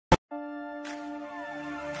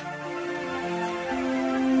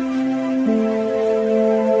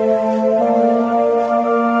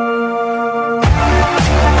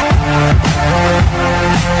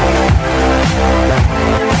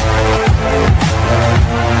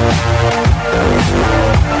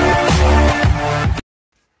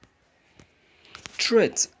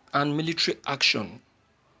Threat and military action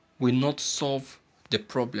will not solve the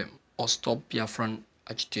problem or stop Biafran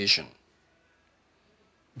agitation.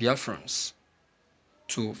 Biafrans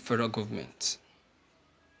to federal government.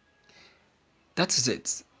 That is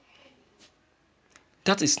it.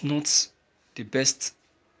 That is not the best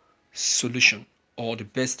solution or the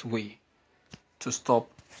best way to stop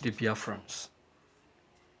the Biafrans.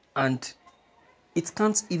 And it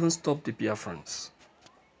can't even stop the Biafrans.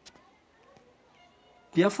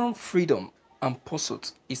 Biafran freedom and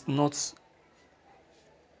pursuit is not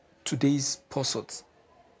today's pursuit.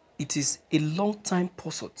 It is a long-time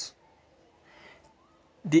pursuit.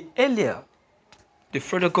 The earlier the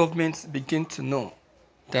federal government begin to know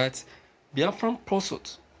that Biafran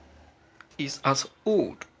pursuit is as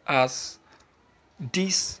old as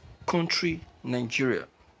this country, Nigeria,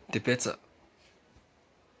 the better.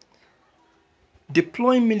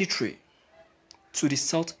 Deploying military to the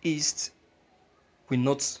southeast will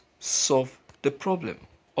not solve the problem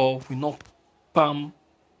or will not calm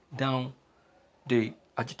down the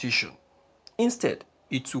agitation. Instead,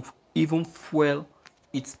 it will even fuel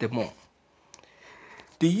it the more.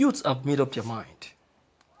 The youths have made up their mind.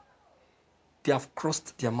 They have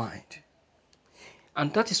crossed their mind.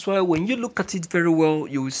 And that is why when you look at it very well,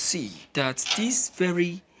 you will see that these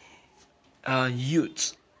very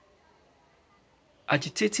youths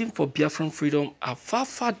agitating for Biafran freedom are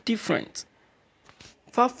far different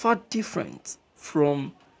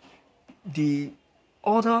from the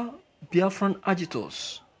other Biafran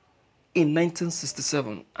agitators in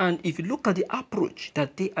 1967. And if you look at the approach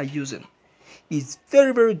that they are using, it's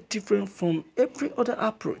very different from every other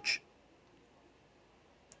approach.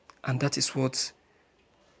 And that is what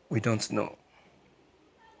we don't know.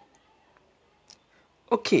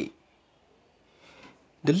 Okay.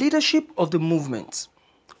 The leadership of the movement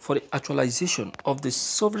for the actualization of the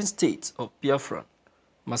sovereign state of Biafra,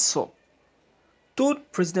 MASOB,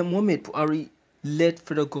 told President Muhammad Buhari-led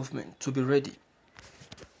federal government to be ready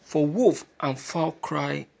for wolf and fowl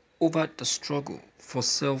cry over the struggle for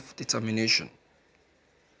self-determination,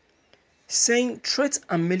 saying threat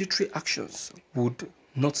and military actions would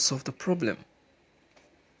not solve the problem.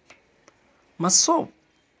 MASOB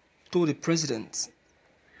told the president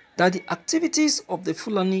that the activities of the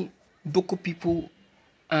Fulani Boko people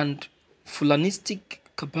and Fulanistic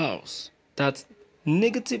cabals that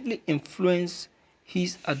negatively influence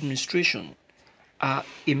his administration are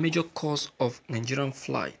a major cause of Nigerian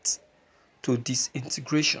flight to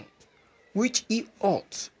disintegration, which he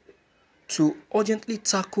ought to urgently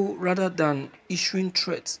tackle rather than issuing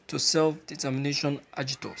threats to self-determination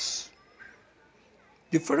agitators.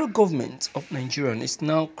 The federal government of Nigeria is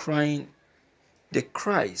now crying the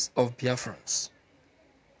cries of Biafrans.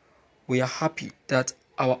 We are happy that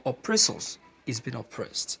our oppressors is being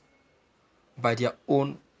oppressed by their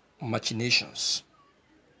own machinations.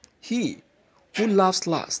 He who laughs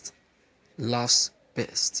last, laughs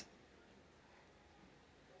best.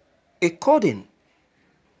 According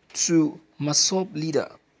to MASOB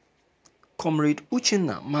leader, Comrade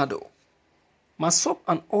Uchenna Mado, MASOB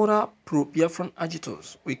and other pro-Biafran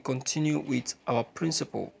agitators will continue with our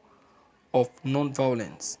principle of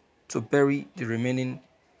non-violence to bury the remaining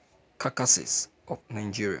carcasses of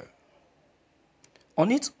Nigeria.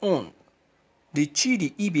 On its own, the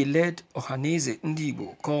Chidi Ibe-led Ohaneze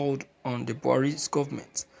Ndigbo called on the Buhari's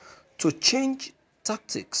government to change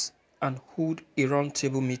tactics and hold a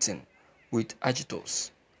roundtable meeting with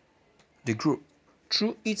agitators. The group,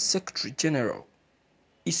 through its Secretary General,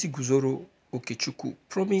 Isiguzoro Okechukwu,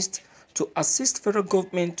 promised to assist federal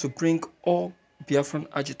government to bring all Biafran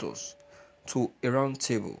agitators to a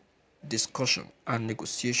roundtable discussion and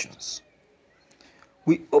negotiations.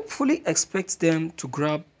 We hopefully expect them to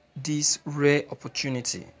grab this rare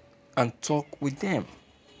opportunity and talk with them.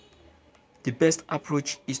 The best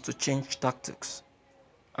approach is to change tactics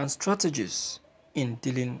and strategies in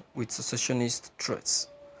dealing with secessionist threats,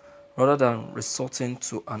 rather than resorting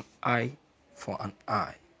to an eye for an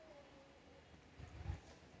eye.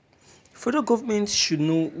 Federal government should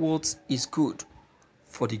know what is good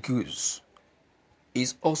for the goose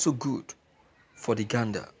is also good for the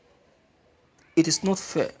gander. It is not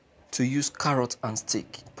fair to use carrot and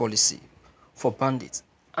stick policy for bandits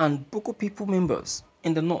and Boko people members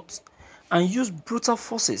in the north and use brutal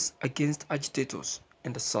forces against agitators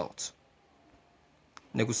in the south.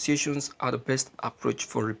 Negotiations are the best approach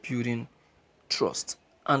for rebuilding trust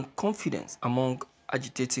and confidence among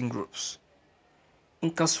agitating groups.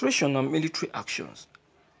 Incarceration and military actions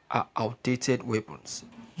are outdated weapons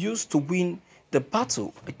used to win the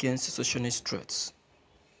battle against secessionist threats.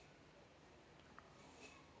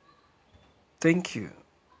 Thank you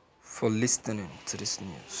for listening to this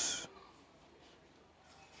news.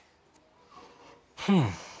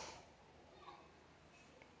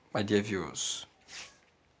 My dear viewers,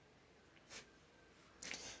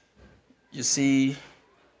 you see,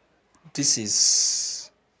 this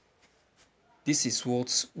is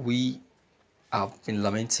what we have been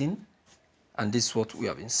lamenting, and this is what we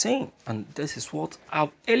have been saying, and this is what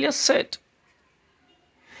I've earlier said,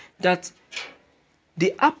 that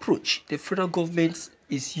the approach the federal government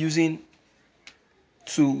is using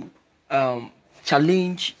to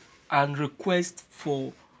challenge and request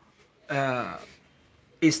for a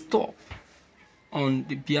stop on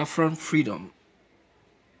the Biafran freedom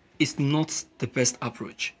is not the best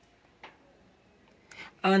approach.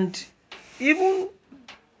 And even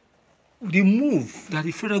the move that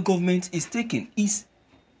the federal government is taking is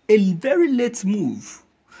a very late move,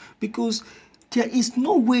 because there is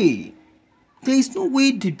no way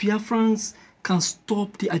the Biafrans can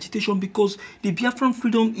stop the agitation, because the Biafran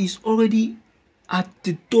freedom is already at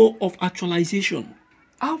the door of actualization.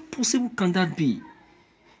 How possible can that be?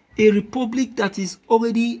 A republic that is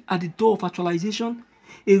already at the door of actualization,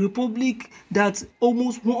 a republic that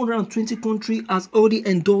almost 120 countries has already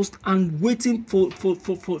endorsed and waiting for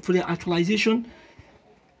their actualization,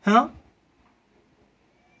 huh?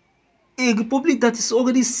 A republic that is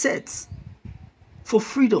already set for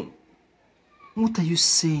freedom. What are you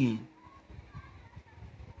saying?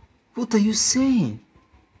 What are you saying?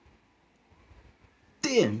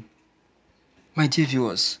 Damn. My dear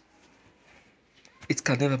viewers, it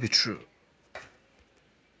can never be true.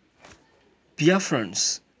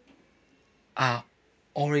 Biafrans are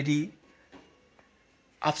already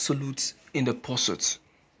absolute in the pursuit,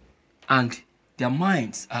 and their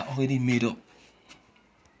minds are already made up.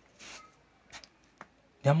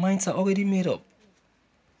 Their minds are already made up.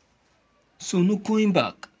 So no going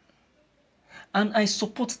back. And I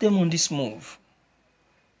support them on this move,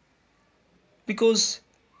 because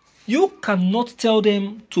you cannot tell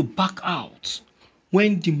them to back out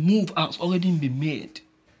when the move has already been made.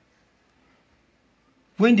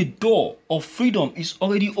 When the door of freedom is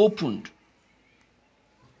already opened.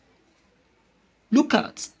 Look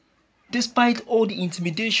at, despite all the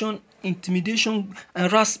intimidation,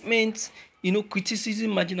 harassment,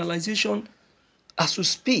 criticism, marginalization, as we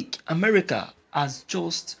speak, America has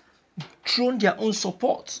just thrown their own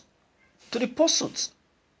support to the pursuit.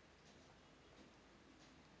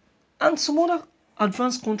 And some other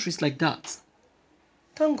advanced countries like that.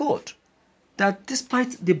 Thank God that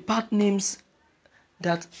despite the bad names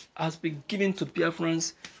that has been given to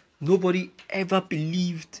Biafrans, nobody ever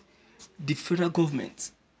believed the federal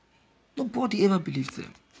government. Nobody ever believed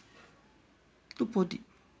them. Nobody.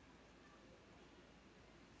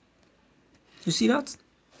 You see that?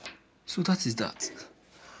 So that is that.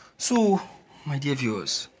 So, my dear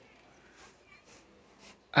viewers,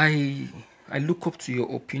 I look up to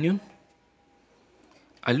your opinion.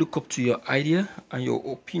 I look up to your idea and your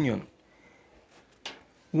opinion.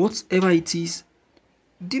 Whatever it is,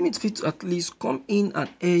 deem it fit to at least come in and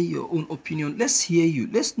air your own opinion. Let's hear you.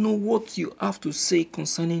 Let's know what you have to say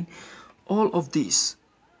concerning all of this.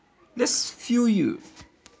 Let's feel you.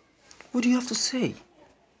 What do you have to say?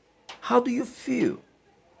 How do you feel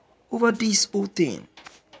over this whole thing?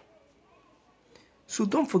 So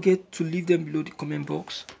don't forget to leave them below the comment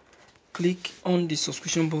box. Click on the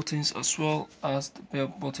subscription buttons as well as the bell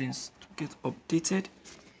buttons to get updated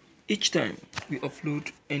each time we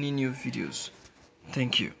upload any new videos.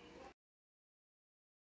 Thank you.